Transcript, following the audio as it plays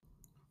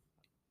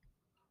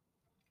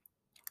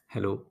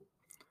Hello,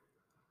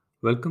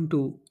 welcome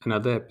to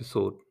another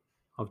episode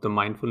of the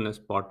Mindfulness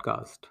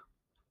Podcast.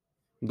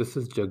 This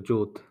is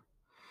Jagjot,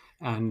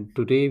 and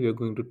today we are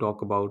going to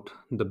talk about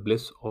the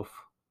bliss of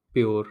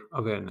pure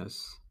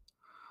awareness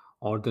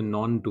or the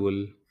non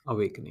dual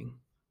awakening.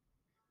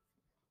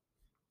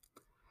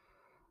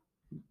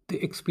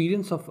 The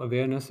experience of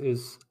awareness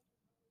is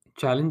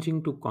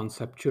challenging to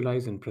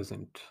conceptualize and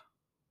present.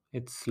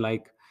 It's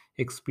like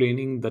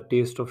explaining the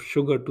taste of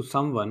sugar to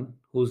someone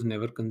who's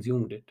never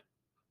consumed it.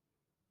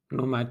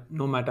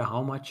 No matter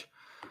how much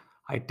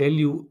I tell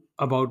you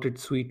about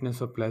its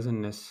sweetness or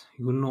pleasantness,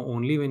 you'll know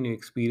only when you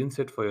experience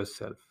it for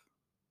yourself.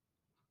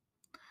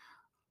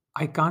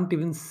 I can't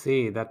even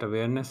say that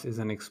awareness is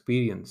an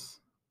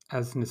experience,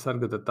 as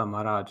Nisargadatta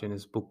Maharaj in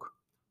his book,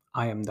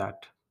 I Am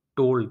That,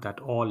 told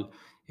that all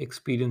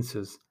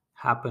experiences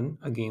happen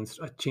against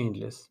a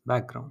changeless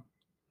background.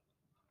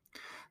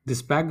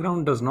 This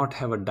background does not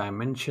have a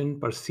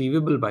dimension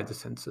perceivable by the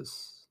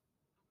senses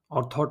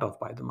or thought of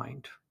by the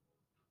mind.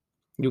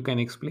 You can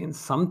explain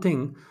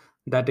something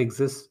that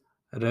exists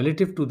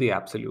relative to the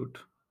absolute.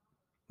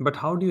 But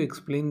how do you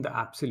explain the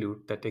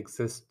absolute that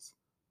exists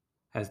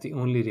as the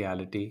only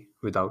reality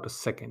without a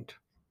second?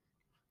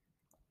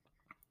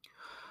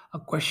 A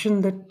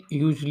question that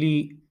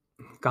usually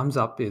comes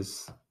up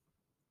is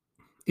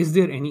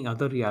there any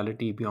other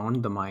reality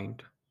beyond the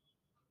mind?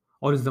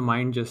 Or is the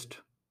mind just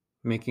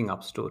making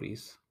up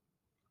stories?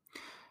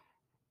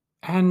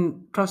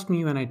 And trust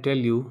me when I tell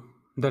you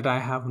that I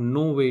have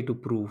no way to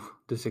prove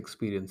this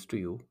experience to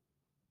you.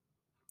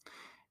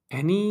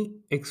 Any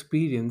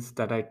experience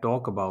that I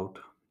talk about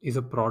is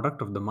a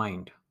product of the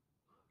mind.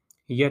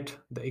 Yet,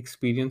 the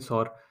experience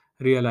or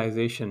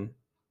realization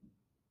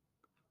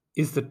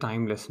is the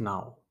timeless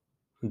now.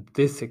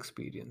 This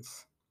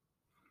experience.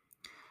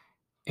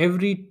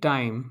 Every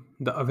time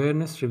the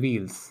awareness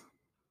reveals,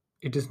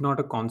 it is not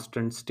a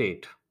constant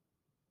state.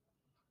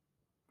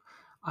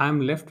 I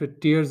am left with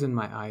tears in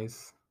my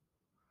eyes,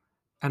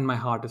 and my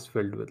heart is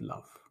filled with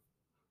love.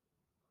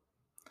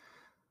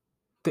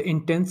 The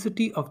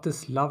intensity of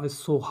this love is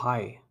so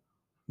high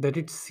that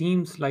it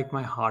seems like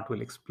my heart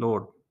will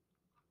explode.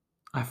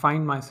 I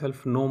find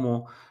myself no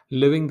more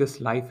living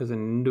this life as an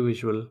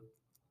individual,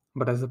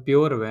 but as a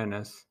pure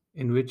awareness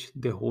in which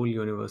the whole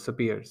universe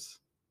appears.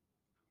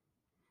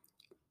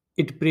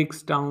 It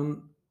breaks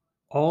down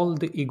all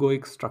the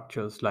egoic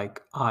structures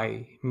like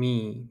I,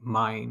 me,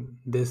 mine,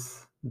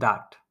 this,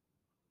 that,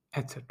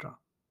 etc.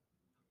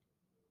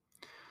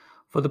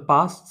 For the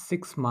past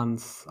 6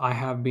 months, I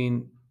have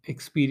been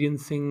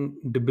experiencing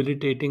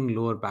debilitating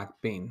lower back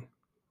pain.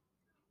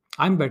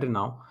 I'm better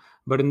now,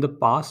 but in the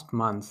past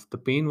months, the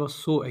pain was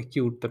so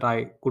acute that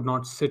I could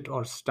not sit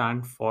or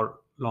stand for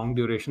long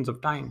durations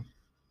of time.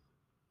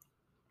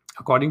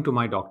 According to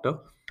my doctor,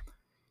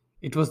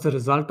 it was the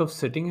result of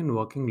sitting and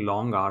working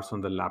long hours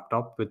on the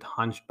laptop with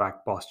hunched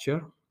back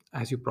posture.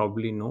 As you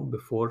probably know,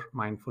 before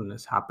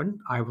mindfulness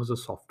happened, I was a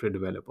software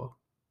developer.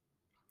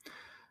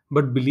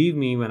 But believe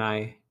me when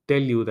I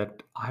tell you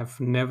that I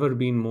have never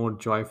been more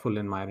joyful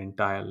in my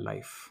entire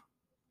life.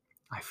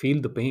 I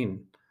feel the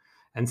pain,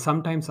 and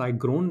sometimes I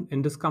groan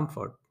in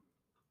discomfort.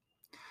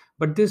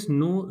 But there's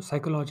no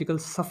psychological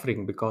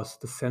suffering because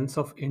the sense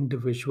of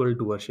individual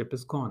doership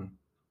is gone.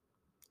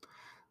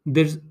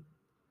 There's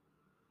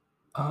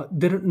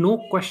there are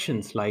no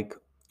questions like,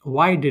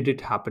 why did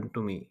it happen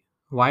to me?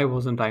 Why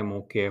wasn't I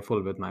more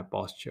careful with my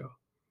posture?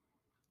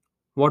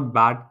 What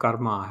bad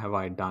karma have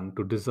I done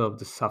to deserve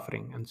this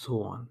suffering? And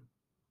so on.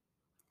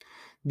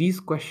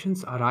 These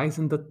questions arise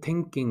in the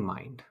thinking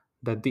mind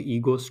that the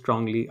ego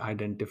strongly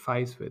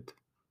identifies with.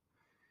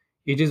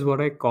 It is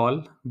what I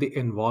call the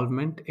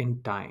involvement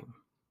in time.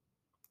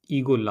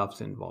 Ego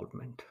loves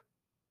involvement.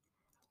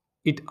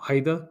 It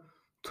either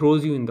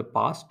throws you in the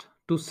past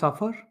to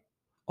suffer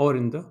or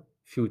in the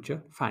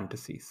future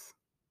fantasies.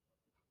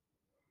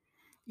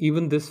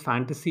 Even this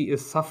fantasy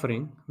is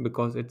suffering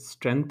because it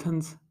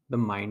strengthens the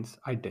mind's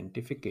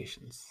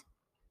identifications.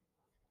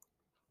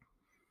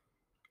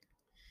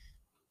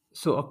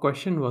 So, a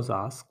question was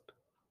asked,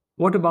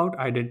 what about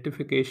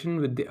identification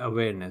with the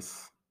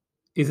awareness?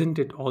 Isn't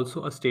it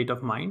also a state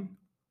of mind?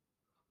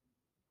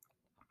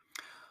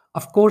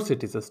 Of course,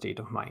 it is a state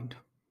of mind.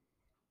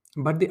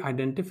 But the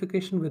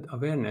identification with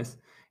awareness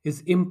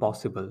is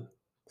impossible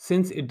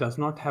since it does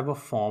not have a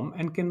form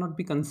and cannot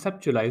be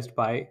conceptualized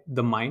by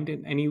the mind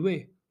in any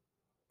way.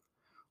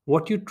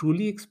 What you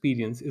truly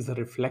experience is a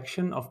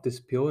reflection of this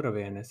pure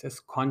awareness as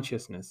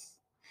consciousness,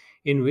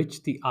 in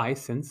which the I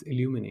sense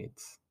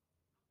illuminates.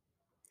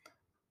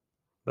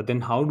 But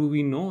then, how do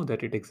we know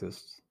that it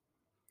exists?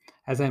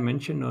 As I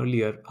mentioned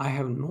earlier, I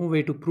have no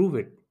way to prove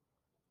it.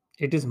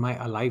 It is my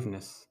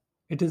aliveness,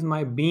 it is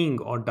my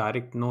being or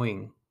direct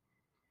knowing.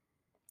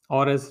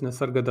 Or, as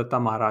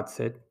Nisargadatta Maharaj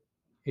said,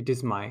 it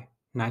is my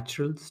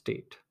natural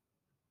state.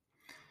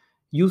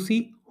 You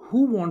see,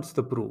 who wants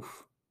the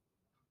proof?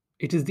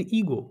 It is the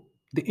ego,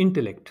 the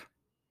intellect.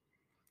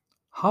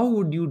 How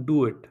would you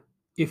do it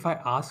if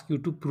I ask you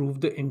to prove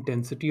the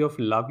intensity of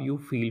love you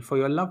feel for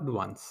your loved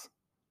ones?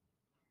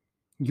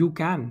 You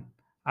can,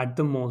 at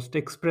the most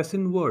express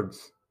in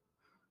words.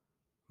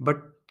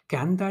 But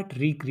can that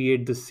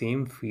recreate the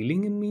same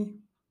feeling in me?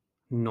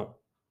 No,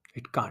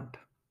 it can't.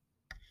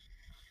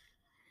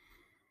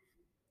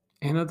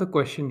 Another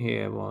question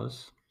here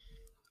was,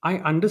 I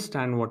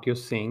understand what you're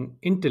saying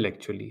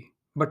intellectually,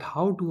 but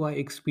how do I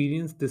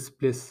experience this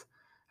bliss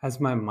as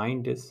my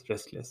mind is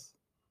restless?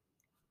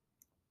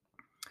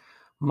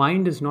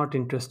 Mind is not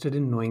interested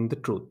in knowing the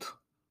truth.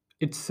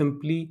 It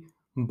simply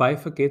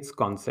bifurcates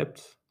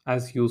concepts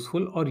as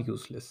useful or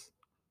useless.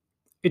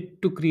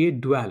 It to create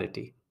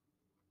duality.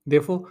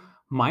 Therefore,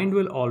 mind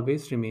will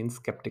always remain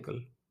skeptical.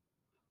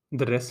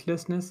 The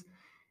restlessness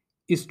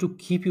is to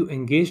keep you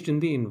engaged in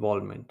the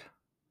involvement.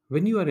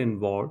 When you are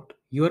involved,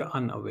 you are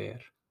unaware,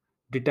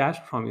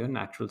 detached from your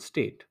natural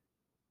state.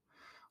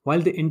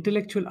 While the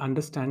intellectual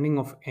understanding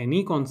of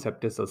any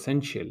concept is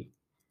essential,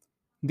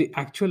 the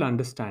actual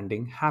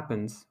understanding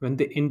happens when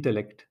the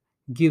intellect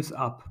gives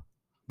up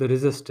the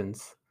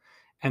resistance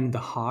and the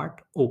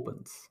heart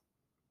opens.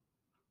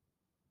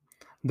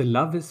 The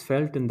love is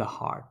felt in the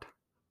heart.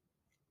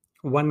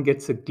 One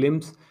gets a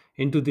glimpse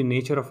into the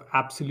nature of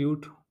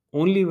absolute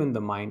only when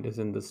the mind is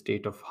in the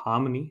state of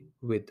harmony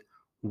with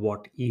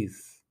what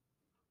is.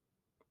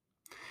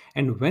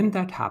 And when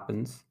that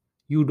happens,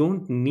 you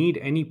don't need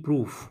any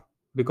proof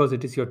because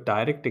it is your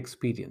direct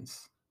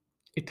experience.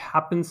 It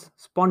happens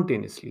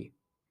spontaneously.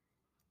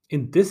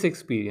 In this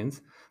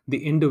experience,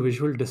 the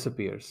individual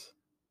disappears,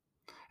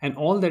 and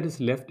all that is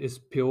left is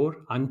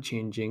pure,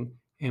 unchanging,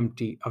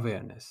 empty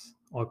awareness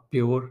or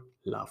pure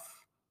love.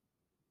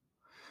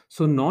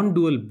 So, non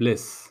dual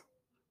bliss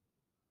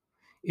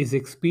is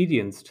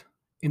experienced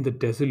in the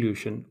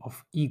dissolution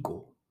of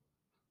ego,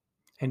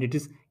 and it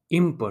is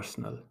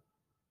impersonal.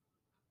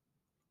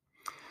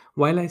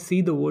 While I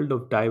see the world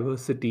of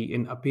diversity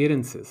in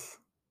appearances,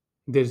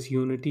 there's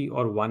unity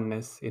or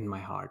oneness in my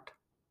heart.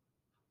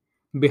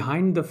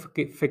 Behind the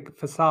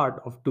facade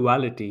of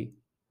duality,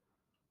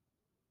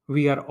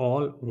 we are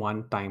all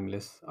one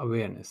timeless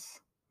awareness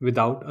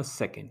without a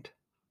second.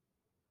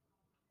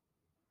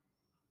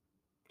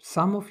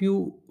 Some of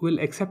you will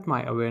accept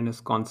my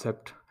awareness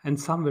concept and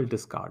some will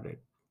discard it,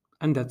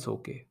 and that's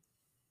okay.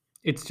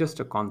 It's just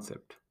a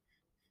concept.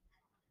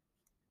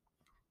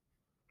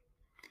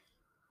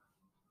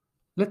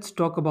 Let's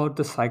talk about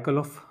the cycle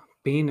of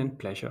pain and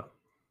pleasure.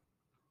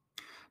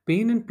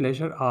 Pain and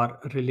pleasure are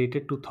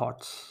related to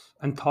thoughts,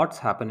 and thoughts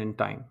happen in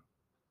time.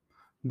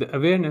 The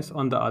awareness,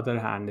 on the other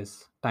hand,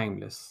 is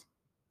timeless.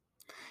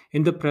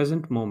 In the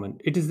present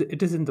moment, it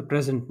is in the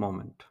present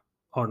moment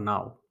or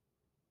now.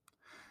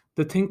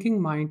 The thinking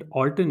mind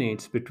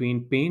alternates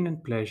between pain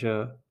and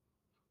pleasure,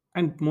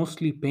 and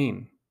mostly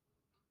pain.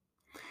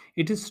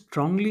 It is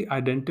strongly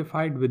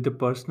identified with the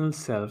personal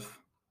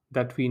self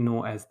that we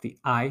know as the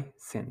I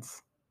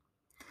sense.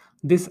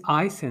 This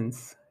I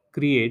sense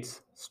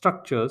creates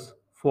structures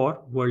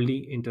for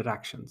worldly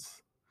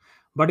interactions,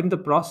 but in the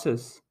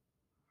process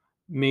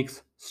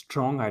makes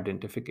strong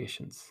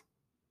identifications.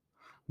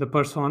 The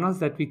personas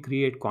that we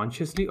create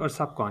consciously or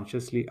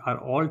subconsciously are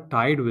all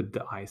tied with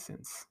the I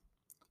sense.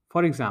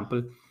 For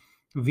example,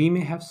 we may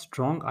have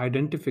strong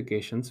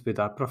identifications with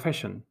our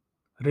profession,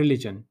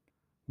 religion,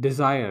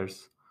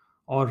 desires,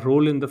 or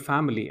role in the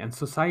family and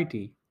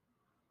society.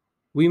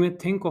 We may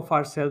think of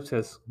ourselves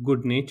as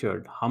good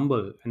natured,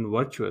 humble, and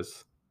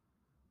virtuous,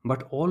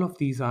 but all of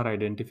these are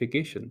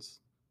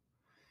identifications.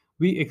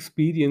 We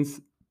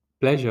experience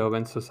pleasure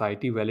when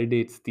society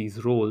validates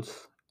these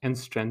roles and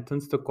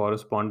strengthens the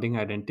corresponding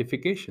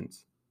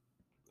identifications.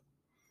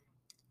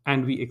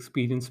 And we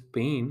experience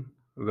pain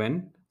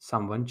when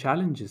someone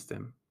challenges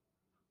them.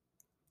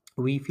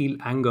 We feel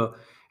anger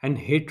and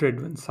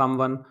hatred when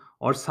someone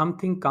or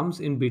something comes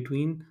in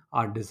between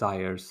our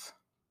desires,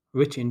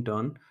 which in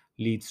turn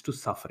leads to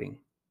suffering.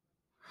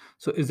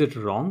 So, is it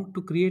wrong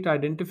to create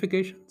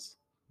identifications?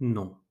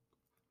 No.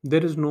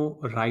 There is no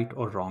right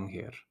or wrong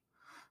here.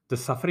 The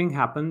suffering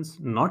happens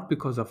not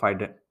because of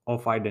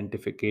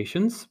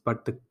identifications,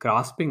 but the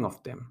grasping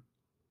of them.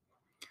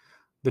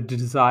 The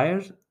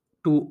desire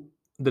to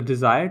the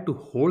desire to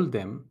hold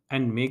them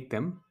and make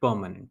them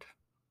permanent.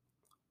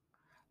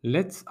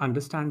 Let's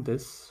understand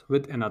this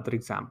with another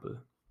example.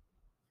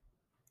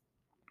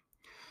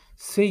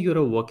 Say you're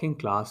a working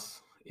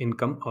class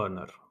income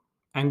earner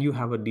and you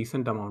have a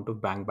decent amount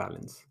of bank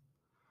balance.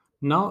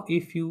 Now,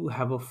 if you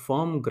have a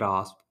firm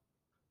grasp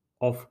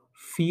of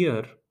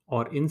fear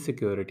or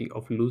insecurity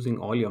of losing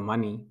all your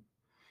money,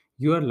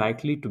 you are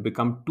likely to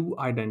become too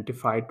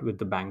identified with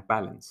the bank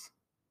balance.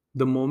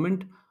 The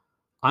moment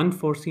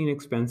unforeseen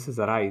expenses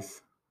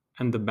arise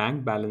and the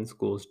bank balance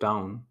goes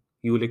down,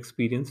 you will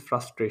experience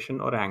frustration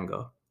or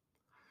anger.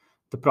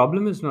 The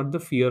problem is not the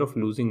fear of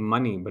losing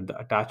money, but the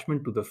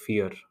attachment to the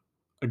fear,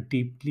 a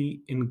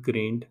deeply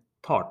ingrained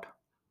thought.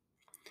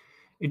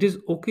 It is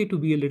okay to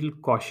be a little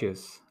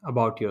cautious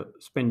about your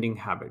spending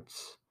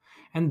habits,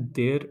 and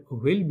there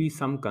will be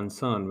some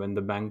concern when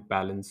the bank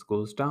balance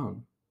goes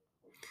down.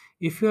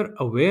 If you're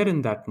aware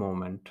in that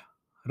moment,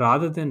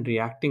 rather than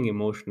reacting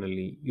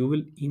emotionally, you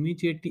will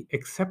immediately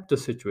accept the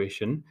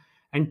situation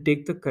and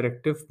take the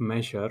corrective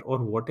measure or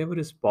whatever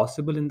is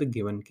possible in the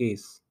given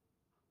case.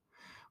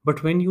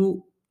 But when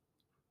you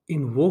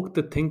invoke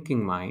the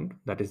thinking mind,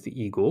 that is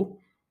the ego,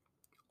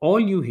 all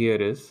you hear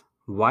is,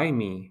 why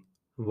me?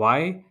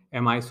 Why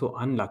am I so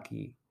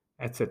unlucky?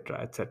 Etc.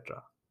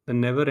 etc. The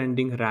never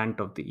ending rant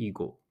of the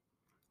ego,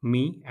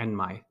 me and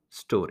my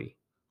story.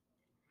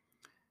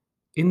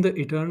 In the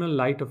eternal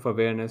light of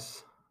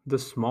awareness, the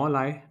small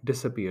I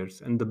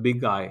disappears and the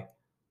big I,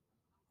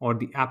 or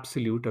the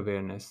absolute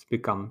awareness,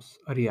 becomes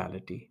a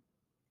reality.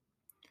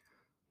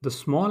 The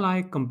small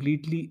I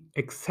completely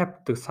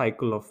accepts the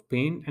cycle of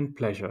pain and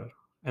pleasure,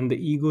 and the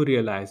ego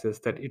realizes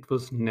that it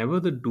was never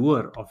the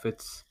doer of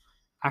its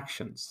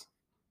actions.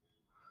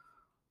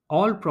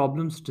 All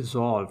problems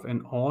dissolve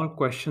and all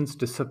questions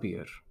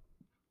disappear.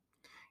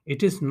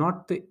 It is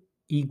not the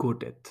ego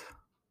death.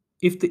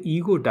 If the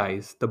ego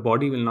dies, the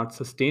body will not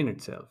sustain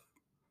itself.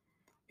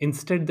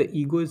 Instead, the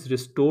ego is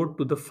restored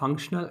to the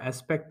functional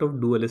aspect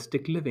of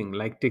dualistic living,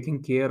 like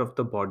taking care of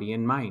the body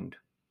and mind.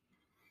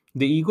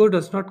 The ego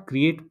does not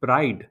create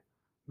pride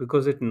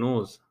because it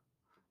knows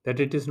that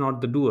it is not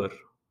the doer,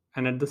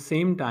 and at the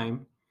same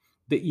time,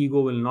 the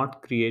ego will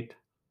not create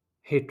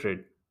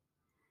hatred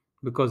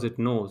because it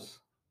knows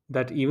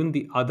that even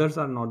the others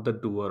are not the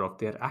doer of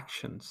their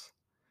actions.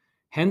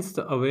 Hence,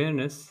 the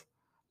awareness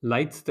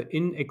lights the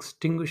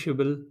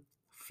inextinguishable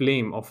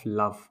flame of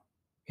love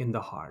in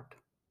the heart.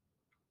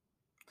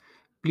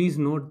 Please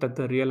note that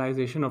the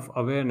realization of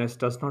awareness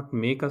does not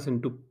make us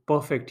into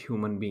perfect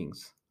human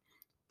beings.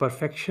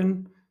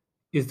 Perfection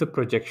is the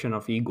projection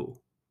of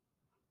ego.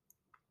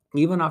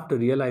 Even after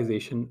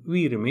realization,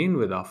 we remain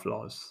with our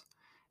flaws,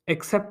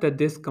 except that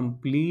there's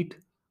complete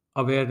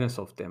awareness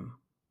of them,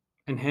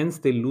 and hence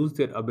they lose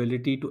their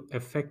ability to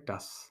affect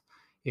us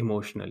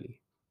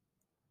emotionally.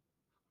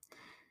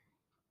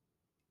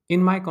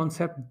 In my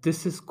concept,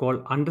 this is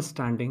called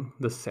understanding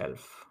the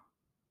self.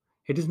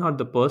 It is not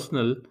the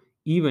personal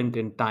event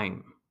in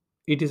time,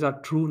 it is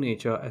our true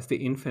nature as the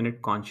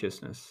infinite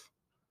consciousness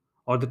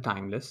or the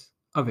timeless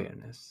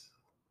awareness.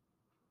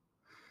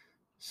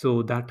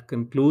 So that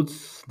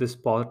concludes this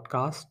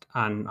podcast,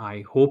 and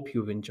I hope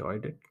you've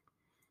enjoyed it.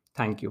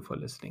 Thank you for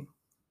listening.